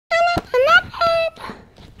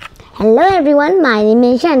Hello everyone, my name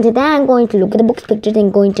is Shan. Today I'm going to look at the books pictures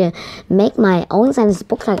and going to make my own science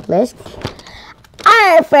book like this.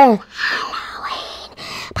 Halloween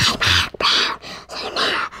by Mark Brown. So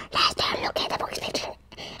now let's start look at the books pictures.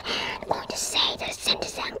 And I'm going to say the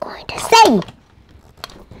sentence I'm going to say.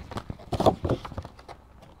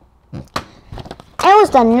 It was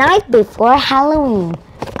the night before Halloween.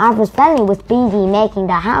 Arthur's family was busy making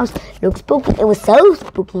the house look spooky. It was so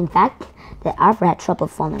spooky, in fact, that Arthur had trouble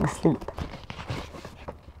falling asleep.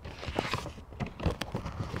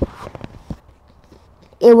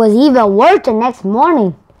 It was even worse the next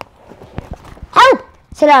morning. "Help!"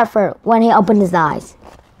 said Arthur when he opened his eyes.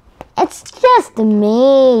 "It's just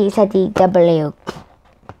me," said the W.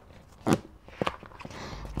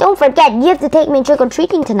 "Don't forget, you have to take me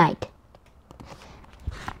trick-or-treating tonight."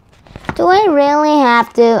 "Do I really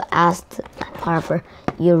have to?" asked Arthur.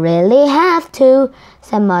 "You really have to,"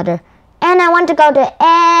 said Mother. "And I want to go to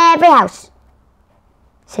every house,"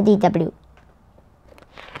 said D.W.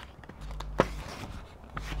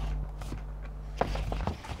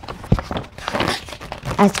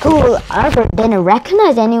 At school, Arthur didn't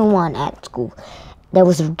recognize anyone at school. There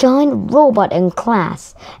was a giant robot in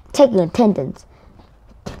class taking attendance.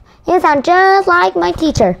 "You sound just like my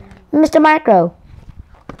teacher, Mr. Marco,"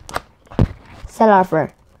 said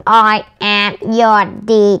Arthur. "I am your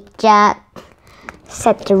teacher,"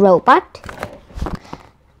 said the robot.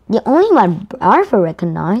 The only one Arthur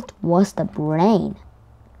recognized was the brain.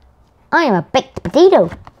 "I am a baked potato,"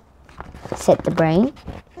 said the brain.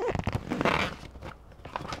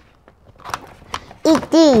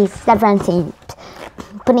 "Eat these," said Francine,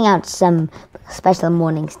 putting out some special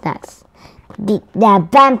morning snacks. They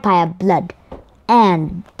had vampire blood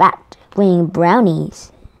and bat-wing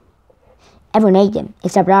brownies. Everyone ate them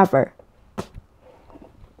except Arthur.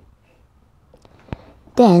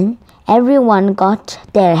 Then everyone got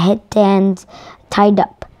their headbands tied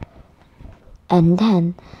up. And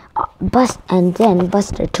then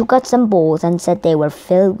Buster took out some bowls and said they were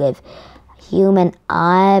filled with human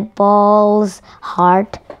eyeballs,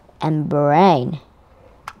 heart, and brain.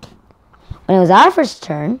 When it was Arthur's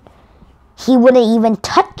turn, he wouldn't even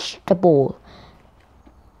touch the bowl.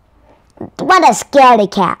 "What a scaredy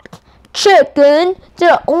cat! Chicken,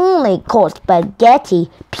 they're only called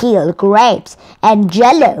spaghetti, peeled grapes, and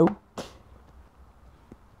jello."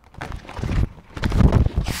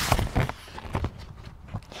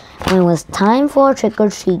 When it was time for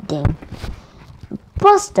trick-or-treating,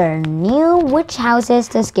 Buster knew which houses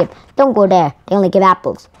to skip. "Don't go there, they only give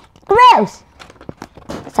apples." "Gross,"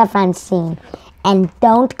 said Francine. "And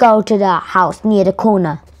don't go to the house near the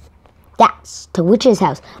corner. That's the witch's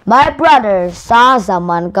house. My brother saw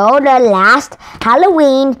someone go there last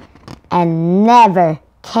Halloween and never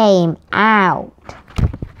came out."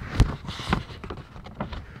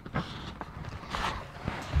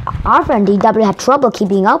 Arthur and D.W. had trouble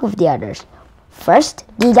keeping up with the others. First,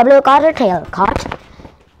 D.W. got her tail caught.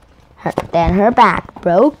 Then her back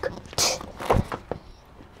broke.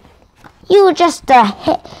 You're a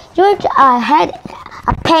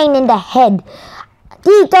pain in the head.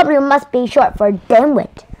 D.W. must be short for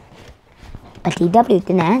dimwit. But D.W.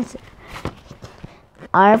 didn't answer.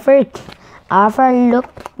 Arthur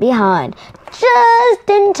looked behind just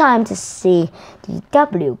in time to see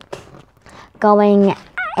D.W. going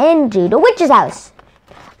into the witch's house.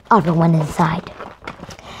 Arthur went inside.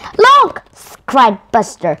 "Look!" cried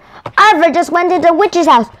Buster. "Arthur just went into the witch's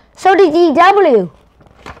house. So did D.W.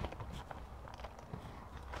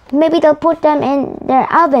 "Maybe they'll put them in their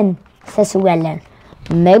oven," said Sue Ellen.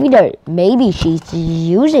 Maybe she's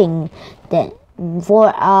using them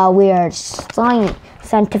for a weird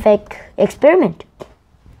scientific experiment,"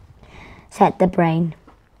 said the brain.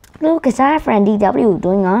 "Look, it's Arthur and D.W.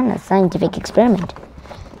 doing on a scientific experiment.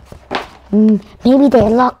 Maybe they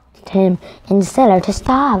locked him in the cellar to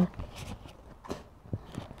starve,"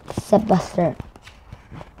 said Buster.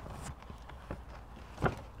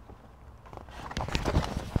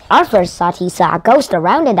 Arthur thought he saw a ghost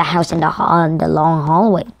around in the house in the long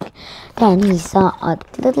hallway. Then he saw a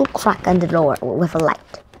little crack in the door with a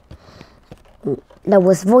light. There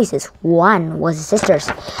was voices. One was his sister's.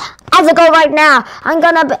 "I have to go right now. I'm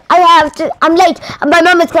late.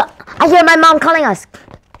 I hear my mom calling us."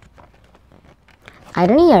 "I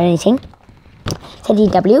don't hear anything," said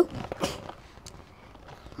D.W.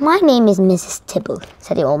 "My name is Mrs. Tibble,"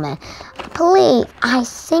 said the old man. "Please, I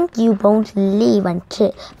think you won't leave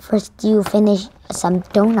until first you finish some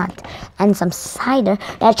donut and some cider.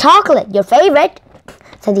 That chocolate, your favorite,"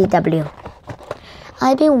 said D.W.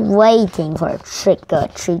 "I've been waiting for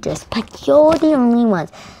trick-or-treaters, but you're the only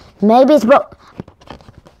ones. Maybe it's broke."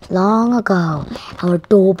 "Long ago, Our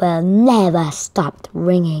doorbell never stopped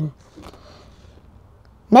ringing.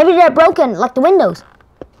 Maybe they're broken, like the windows,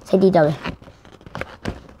 said Dory.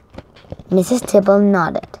 Mrs. Tibble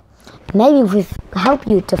nodded. Maybe we'll help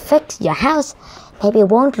you to fix your house. Maybe it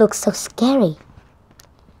won't look so scary.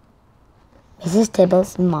 Mrs. Tibble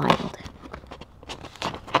smiled.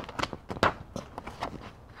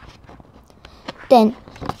 Then,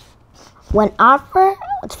 when Arthur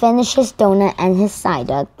finished his donut and his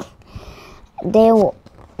cider,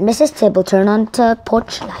 Mrs. Tibble turned on the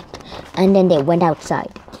porch light, and then they went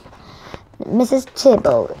outside. Mrs.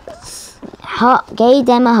 Tibble gave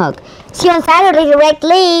them a hug. See you on Saturday, the red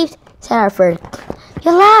leaves, said Arthur.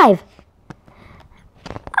 You're alive.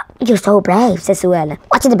 You're so brave, said Sue Ellen.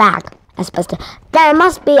 What's in the bag? Asked Buster. There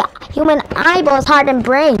must be human eyeballs, heart, and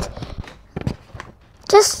brains.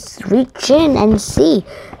 Just reach in and see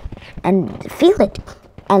and feel it,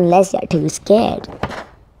 unless you're too scared.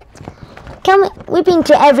 We've been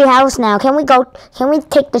to every house now. Can we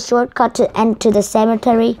take the shortcut to the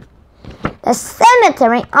cemetery? The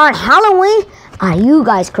cemetery on Halloween? Are you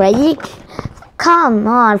guys crazy? Come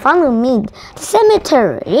on, follow me. The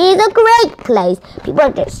cemetery is a great place. People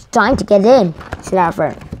are just trying to get in, said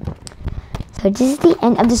Arthur. So this is the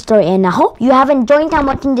end of the story, and I hope you have enjoyed time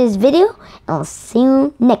watching this video, and I'll see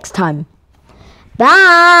you next time.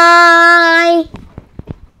 Bye!